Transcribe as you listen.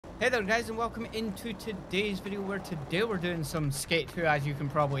Hey there guys, and welcome into today's video, where today we're doing some Skate 2, as you can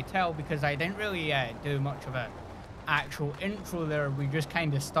probably tell, because I didn't really do much of a actual intro there. We just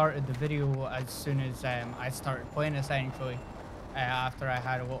kind of started the video as soon as I started playing, essentially, after I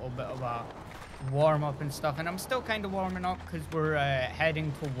had a little bit of a warm up and stuff, and I'm still kind of warming up because we're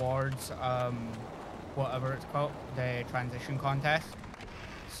heading towards whatever it's called, the transition contest.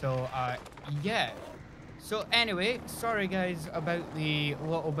 So yeah. So anyway, sorry guys about the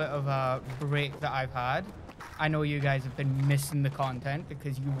little bit of a break that I've had. I know you guys have been missing the content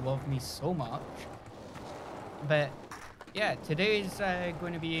because you love me so much. But yeah, today's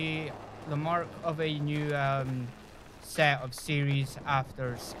going to be the mark of a new set of series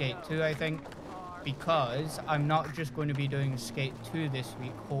after Skate 2, I think. Because I'm not just going to be doing Skate 2 this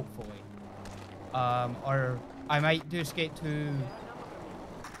week, hopefully. Or I might do Skate 2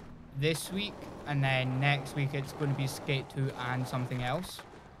 this week, and then next week it's going to be Skate 2 and something else,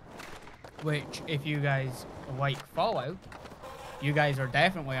 which, if you guys like Fallout, you guys are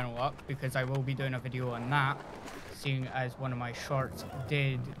definitely on luck, because I will be doing a video on that, seeing as one of my shorts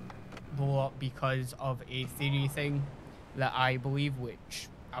did blow up because of a theory thing that I believe, which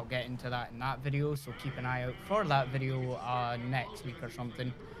I'll get into that in that video, so keep an eye out for that video next week or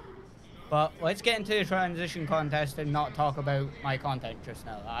something. But let's get into the transition contest and not talk about my content just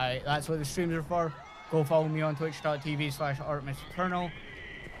now. That's what the streams are for. Go follow me on twitch.tv/Artemis.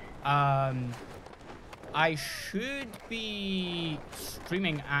 I should be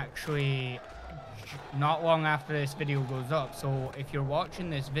streaming actually not long after this video goes up. So if you're watching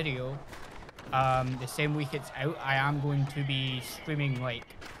this video the same week it's out, I am going to be streaming like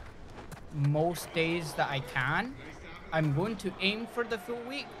most days that I can. I'm going to aim for the full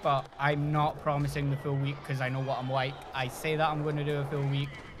week, but I'm not promising the full week because I know what I'm like. I say that I'm going to do a full week,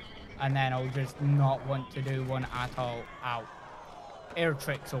 and then I'll just not want to do one at all. Ow. Air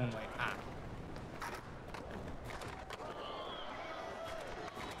tricks only. Ah.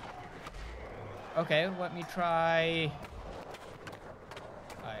 Okay, let me try...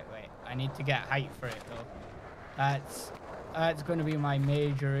 Alright, wait. I need to get height for it, though. That's going to be my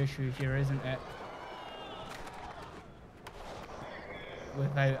major issue here, isn't it?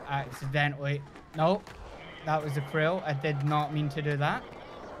 Without accidentally... Nope, that was a krill. I did not mean to do that.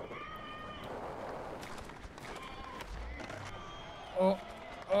 Oh.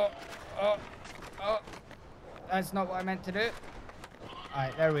 That's not what I meant to do.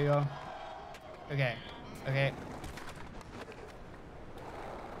 Alright, there we go. Okay.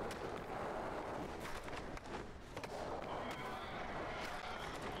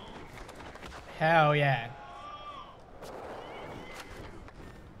 Hell yeah.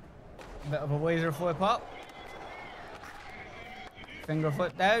 Bit of a laser flip up. Finger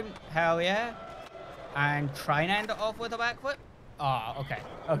flip down. Hell yeah. And try and end it off with a backflip. Oh, okay.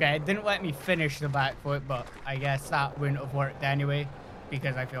 Okay, it didn't let me finish the backflip, but I guess that wouldn't have worked anyway,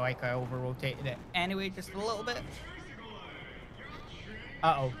 because I feel like I over-rotated it anyway just a little bit.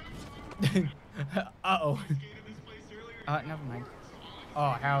 Uh-oh. Uh-oh. Never mind.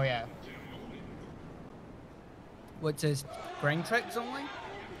 Oh, hell yeah. What's this? Brain tricks only?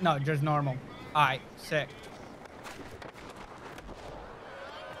 No, just normal. Alright, sick.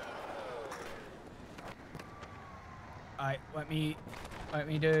 Alright, let me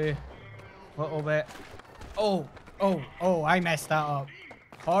do a little bit. Oh, I messed that up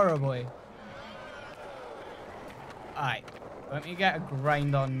horribly. Alright, let me get a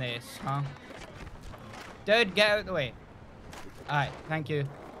grind on this, huh? Dude, get out of the way. Alright, thank you.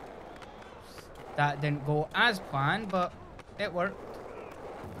 That didn't go as planned, but it worked.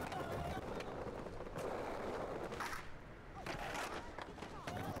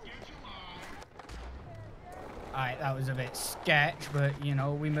 Alright, that was a bit sketch, but, you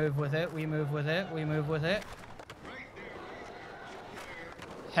know, we move with it, we move with it, we move with it.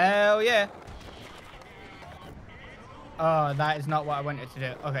 Hell yeah! Oh, that is not what I wanted to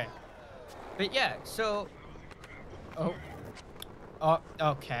do. Okay. But yeah, so... Oh,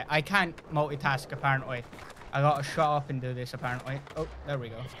 okay. I can't multitask, apparently. I gotta shut up and do this, apparently. Oh, there we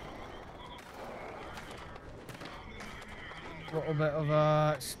go. A little bit of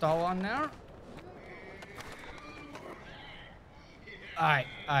a stall on there. Alright.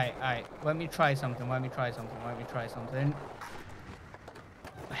 Let me try something.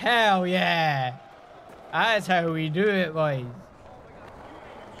 Hell yeah! That's how we do it, boys.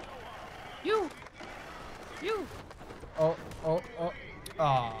 You! Oh.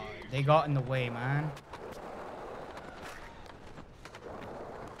 Oh, they got in the way, man.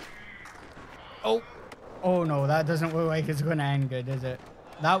 Oh no, that doesn't look like it's gonna end good, is it?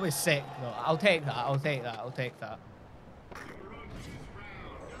 That was sick, though. I'll take that.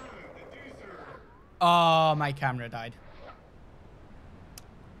 Oh, my camera died.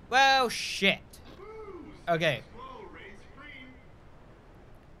 Well, shit. Okay.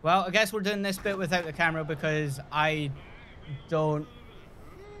 Well, I guess we're doing this bit without the camera because I don't...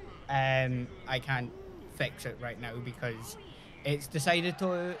 I can't fix it right now because it's decided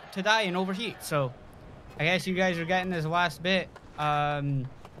to die and overheat. So, I guess you guys are getting this last bit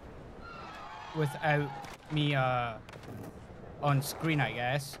without me on screen, I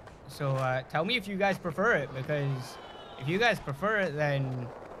guess. So, tell me if you guys prefer it, because if you guys prefer it, then,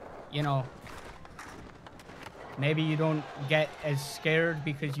 you know, maybe you don't get as scared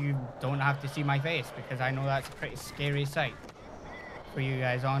because you don't have to see my face, because I know that's a pretty scary sight for you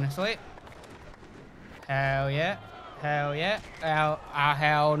guys, honestly. Hell yeah. Hell yeah.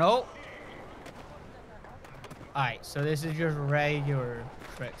 Hell no. Alright, so this is just regular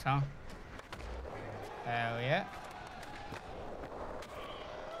tricks, huh? Hell yeah.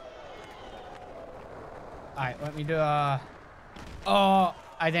 Alright, let me do a... Oh,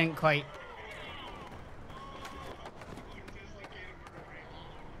 I didn't quite...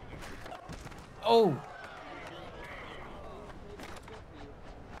 Oh!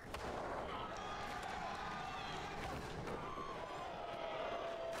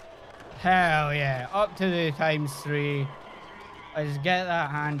 Hell yeah, up to the ×3. Let's get that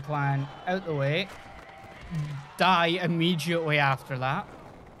hand plant out the way. Die immediately after that.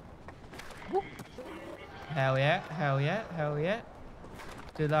 Whoop. Hell yeah, hell yeah, hell yeah.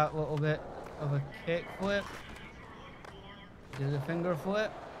 Do that little bit of a kick flip. Do the finger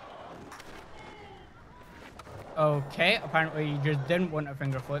flip. Okay, apparently you just didn't want a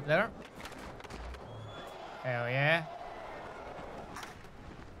finger flip there. Hell yeah.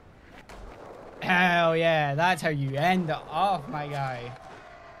 Hell yeah, that's how you end it off, my guy.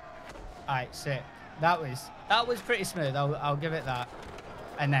 Alright, sick. That was pretty smooth, I'll give it that.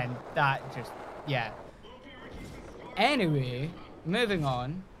 And then that just, yeah. Anyway, moving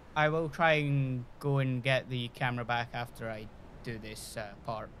on. I will try and go and get the camera back after I do this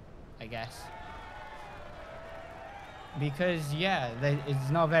part, I guess. Because, yeah,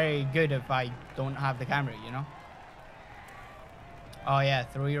 it's not very good if I don't have the camera, you know? Oh yeah,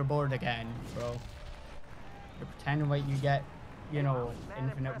 throw your board again, bro. You're pretending like you get, you know,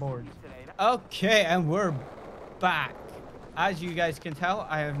 infinite boards. Okay, and we're back. As you guys can tell,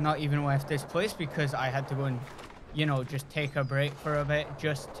 I have not even left this place because I had to go and, you know, just take a break for a bit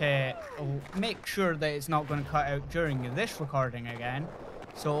just to make sure that it's not going to cut out during this recording again.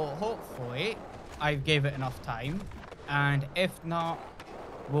 So hopefully I gave it enough time, and if not,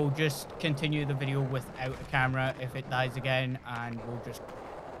 we'll just continue the video without a camera if it dies again, and we'll just,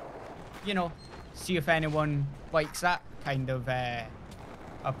 you know, see if anyone likes that kind of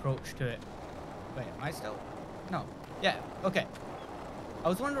approach to it. Wait, am I still? No. Yeah, okay. I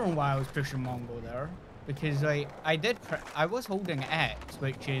was wondering why I was pushing Mongo there, because I was holding X,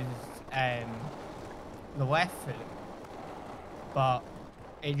 which is the left foot, but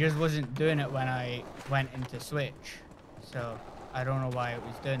it just wasn't doing it when I went into switch. So I don't know why it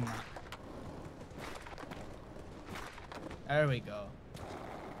was doing that. There we go.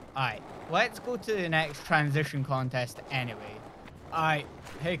 Alright, let's go to the next transition contest anyway. Alright,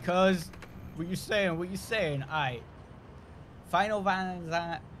 hey cuz, what you saying, what you saying? Alright. Final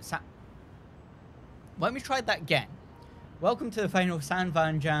let me try that again. Welcome to the final San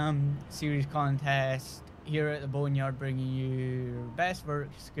Van Jam series contest here at the Boneyard, bringing you your best vert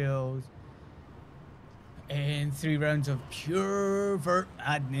skills in 3 rounds of pure vert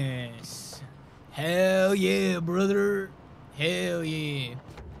madness. Hell yeah, brother. Hell yeah.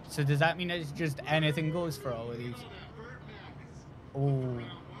 So does that mean it's just anything goes for all of these? Oh.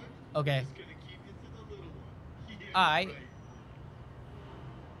 Okay. Alright.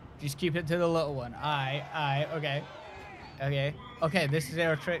 Just keep it to the little one. Alright, okay. Okay. Okay, this is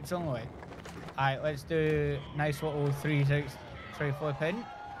our tricks only. Alright, let's do nice little 360 flip in.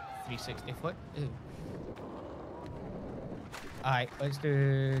 360 flip. Ew. Alright, let's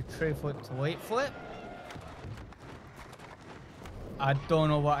do tray flip to weight flip. I don't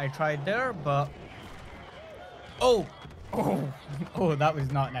know what I tried there, but... Oh! Oh! Oh, that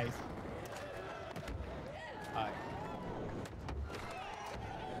was not nice. Alright.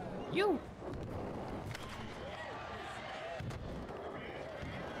 You!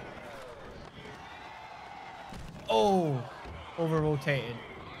 Oh! Over rotated.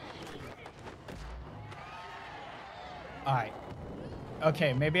 Alright.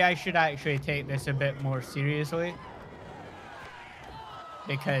 Okay, maybe I should actually take this a bit more seriously.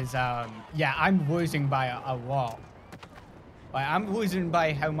 Because, yeah, I'm losing by a lot. Like, I'm losing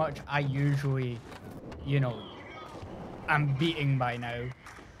by how much I usually, you know, I'm beating by now.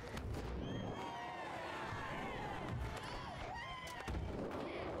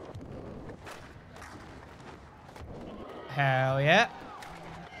 Hell yeah.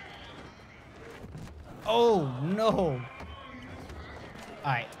 Oh, no.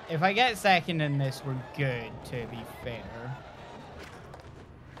 Alright, if I get second in this, we're good, to be fair.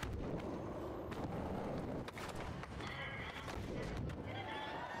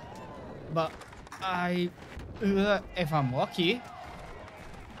 But if I'm lucky,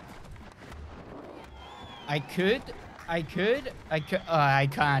 I could, I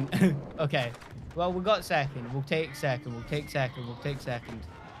can't. Okay. Well, we got second. We'll take second.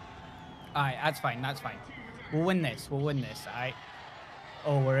 Alright, that's fine. We'll win this. Alright.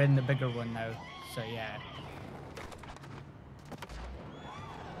 Oh, we're in the bigger one now. So, yeah.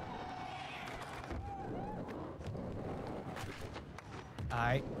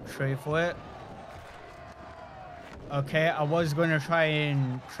 Alright, tray flip. Okay, I was going to try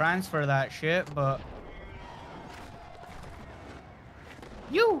and transfer that shit, but...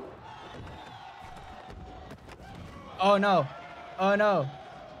 You! Oh, no. Oh, no.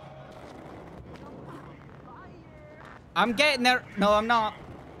 I'm getting there. No, I'm not.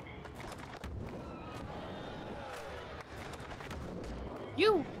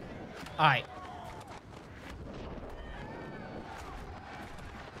 You. Alright.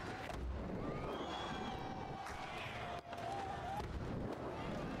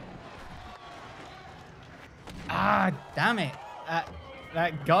 Ah, damn it.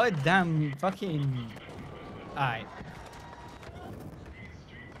 That goddamn fucking... Alright.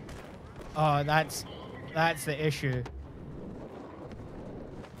 Oh, that's the issue.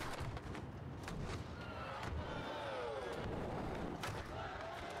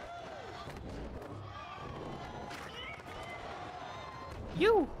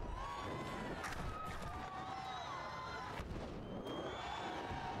 You.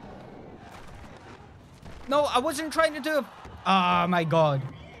 No, I wasn't trying to do it. Oh my god.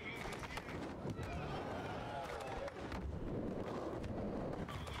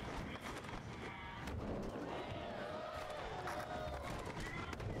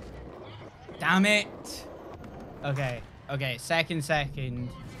 Damn it. Okay. Second.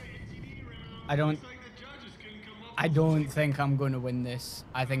 I don't think I'm going to win this.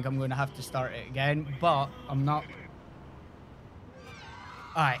 I think I'm going to have to start it again, but I'm not.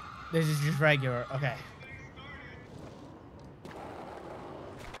 Alright, this is just regular. Okay.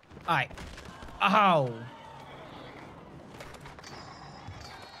 Alright. Ow.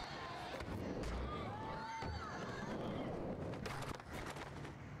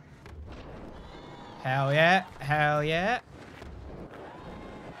 Hell yeah.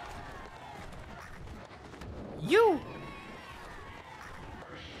 You.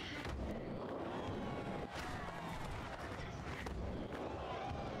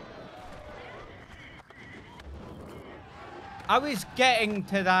 I was getting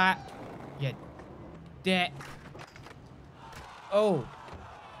to that. You dick. Oh.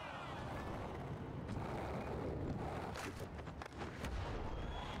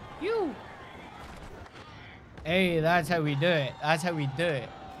 You. Hey, that's how we do it.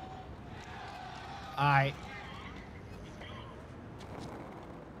 Alright.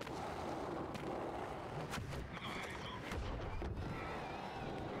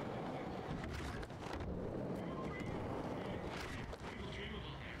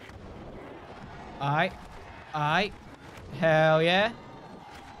 Alright. Hell yeah.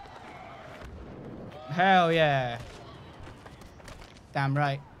 Damn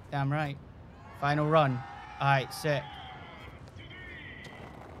right. Final run. Alright, sick.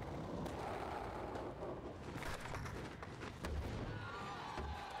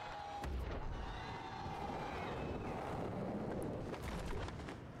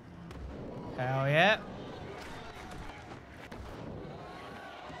 Hell yeah.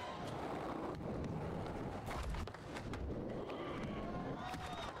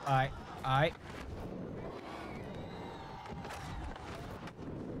 Alright.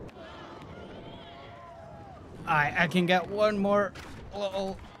 Alright, I can get one more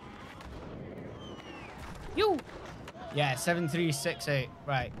little... You! Yeah, 7368.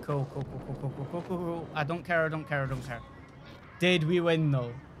 Right, cool. I don't care. Did we win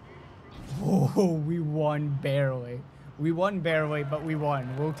though? Oh, we won barely. But we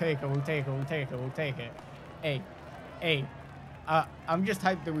won. We'll take it. Hey. I'm just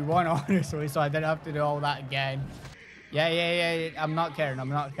hyped that we won, honestly, so I didn't have to do all that again. Yeah. I'm not caring.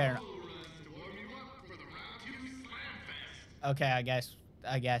 Okay, I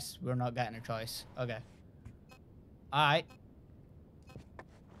guess we're not getting a choice. Okay. Alright.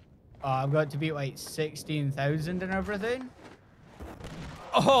 Oh, I've got to beat like 16,000 and everything.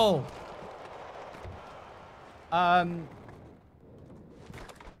 Oh!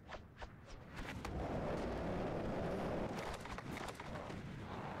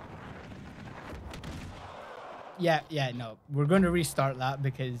 Yeah, no. We're going to restart that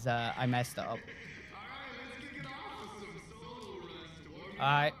because I messed it up.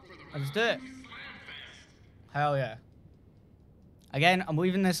 Alright, let's do it. Hell yeah. Again, I'm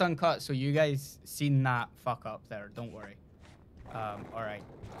leaving this uncut, so you guys seen that fuck up there. Don't worry. Alright.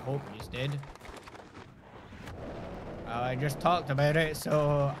 Hope you did. I just talked about it,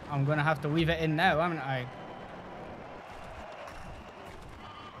 so I'm gonna have to leave it in now, haven't I?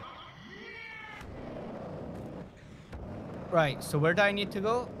 Right, so where do I need to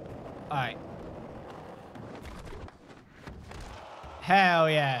go? Alright. Hell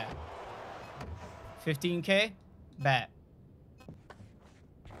yeah. 15k? Bet.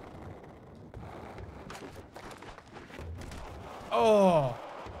 Oh.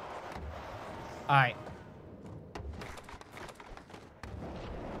 Alright.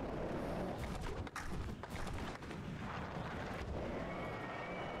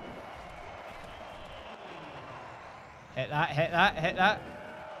 Hit that, hit that, hit that.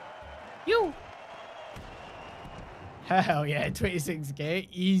 You. Hell yeah, 26k.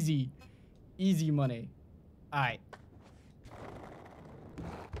 Easy. Easy money. Alright.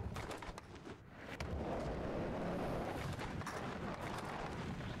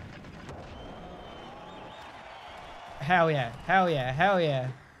 Hell yeah, hell yeah, hell yeah.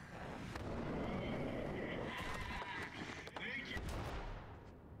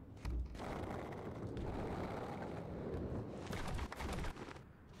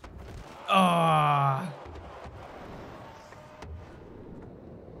 Oh.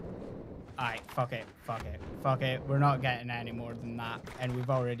 Alright, fuck it, fuck it, fuck it. We're not getting any more than that, and we've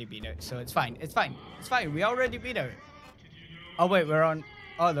already beat it, so it's fine, it's fine, it's fine. We already beat it. Oh wait, we're on.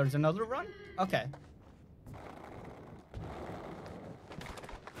 Oh, there's another run? Okay.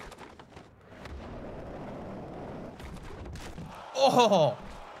 Oh!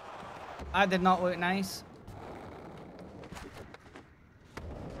 That did not look nice.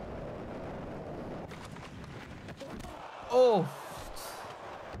 Oh!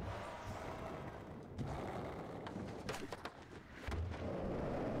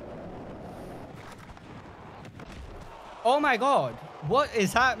 Oh my god! What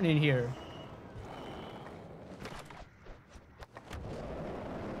is happening here?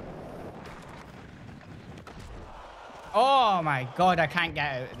 Oh my god, I can't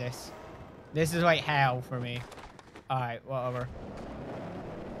get out of this. This is like hell for me. Alright, whatever.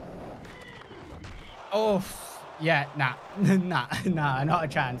 Oh, yeah, nah. nah, not a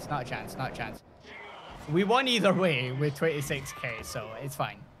chance, not a chance, not a chance. We won either way with 26k, so it's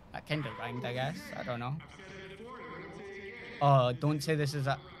fine. That kind of rhymed, I guess. I don't know. Oh, don't say this is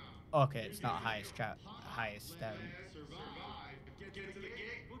a... Okay, it's not highest chat. Highest,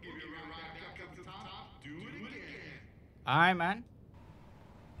 Alright, man.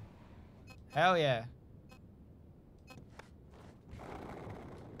 Hell yeah.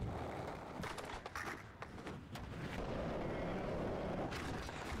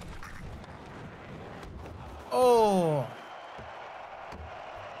 Oh!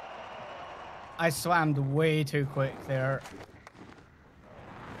 I slammed way too quick there.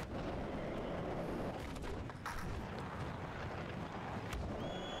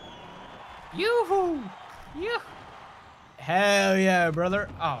 Yoo-hoo! Yoo! Hell yeah, brother.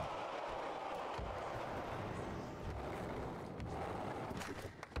 Oh.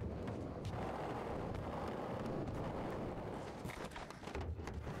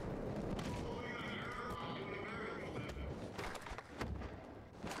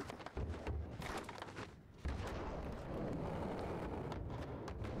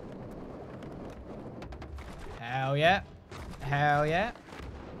 Hell yeah. Hell yeah.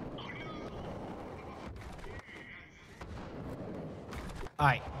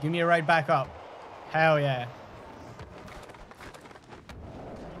 Alright, give me a ride back up. Hell yeah.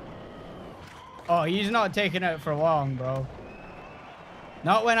 Oh, he's not taking it for long, bro.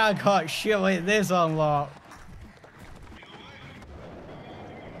 Not when I got shit like this unlocked.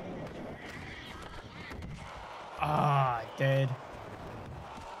 Ah, dead.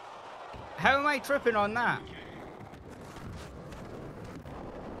 How am I tripping on that?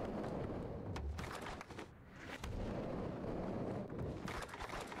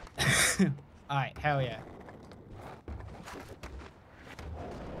 Alright, hell yeah.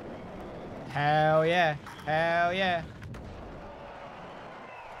 Hell yeah. Hell yeah.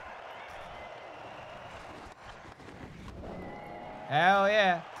 Hell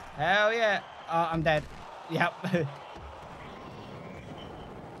yeah. Hell yeah. Oh, I'm dead. Yep.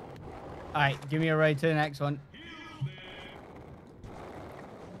 Alright, give me a ride to the next one.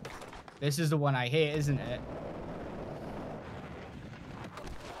 This is the one I hate, isn't it?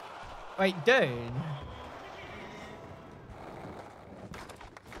 Wait, dude.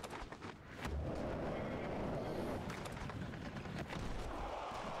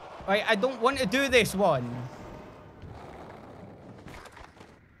 Like, I don't want to do this one.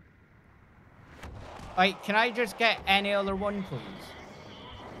 Like, can I just get any other one, please?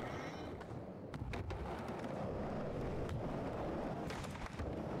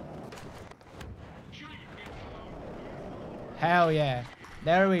 Hell yeah.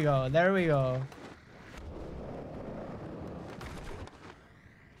 There we go. There we go.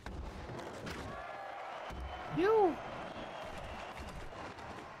 You.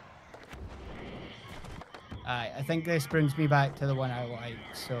 Alright, I think this brings me back to the one I like,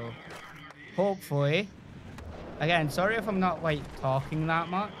 so hopefully. Again, sorry if I'm not like talking that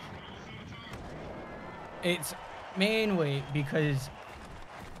much. It's mainly because,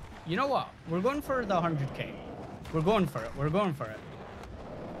 you know what? We're going for the 100k. We're going for it. We're going for it.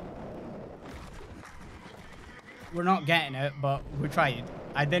 We're not getting it, but we tried.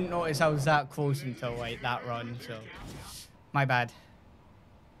 I didn't notice I was that close until like that run, so my bad.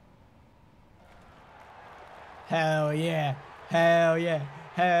 Hell yeah. Hell yeah.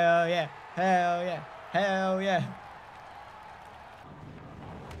 Hell yeah. Hell yeah. Hell yeah.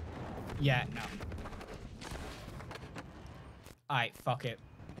 Yeah, no. Alright, fuck it.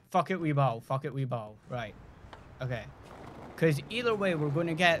 Fuck it, we bow. Fuck it, we bow. Right. Okay. Because either way, we're going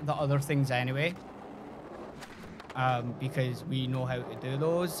to get the other things anyway. Because we know how to do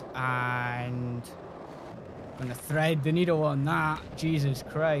those. And I'm going to thread the needle on that. Jesus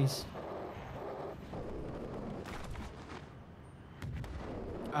Christ.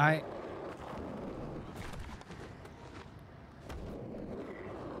 Alright.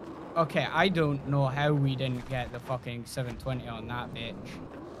 Okay, I don't know how we didn't get the fucking 720 on that bitch.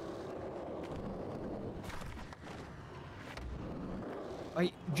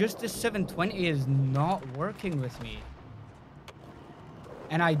 Like, just the 720 is not working with me.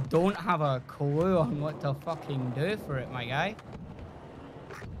 And I don't have a clue on what to fucking do for it, my guy.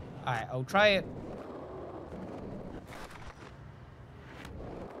 Alright, I'll try it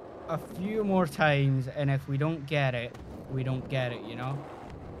a few more times, and if we don't get it, we don't get it, you know?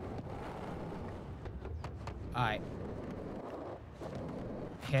 Alright.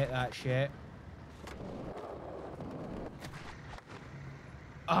 Hit that shit.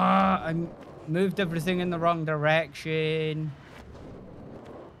 Ah, I moved everything in the wrong direction.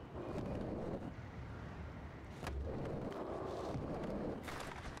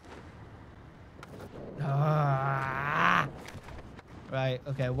 Ah. Right,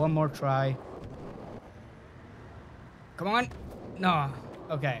 okay, one more try. Come on. No.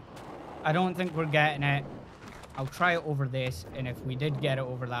 Okay. I don't think we're getting it. I'll try it over this, and if we did get it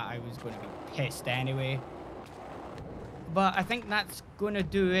over that, I was going to be pissed anyway. But I think that's going to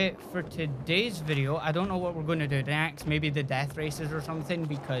do it for today's video. I don't know what we're going to do next. Maybe the death races or something,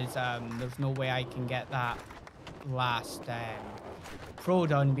 because there's no way I can get that last pro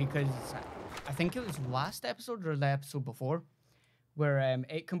done, because I think it was last episode or the episode before where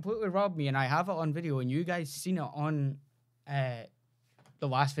it completely robbed me, and I have it on video, and you guys seen it on the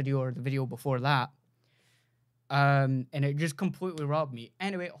last video or the video before that. And it just completely robbed me.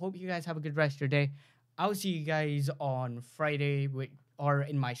 Anyway, hope you guys have a good rest of your day. I'll see you guys on Friday or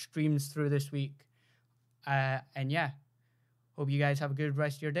in my streams through this week. And yeah, hope you guys have a good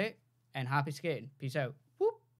rest of your day and happy skating. Peace out.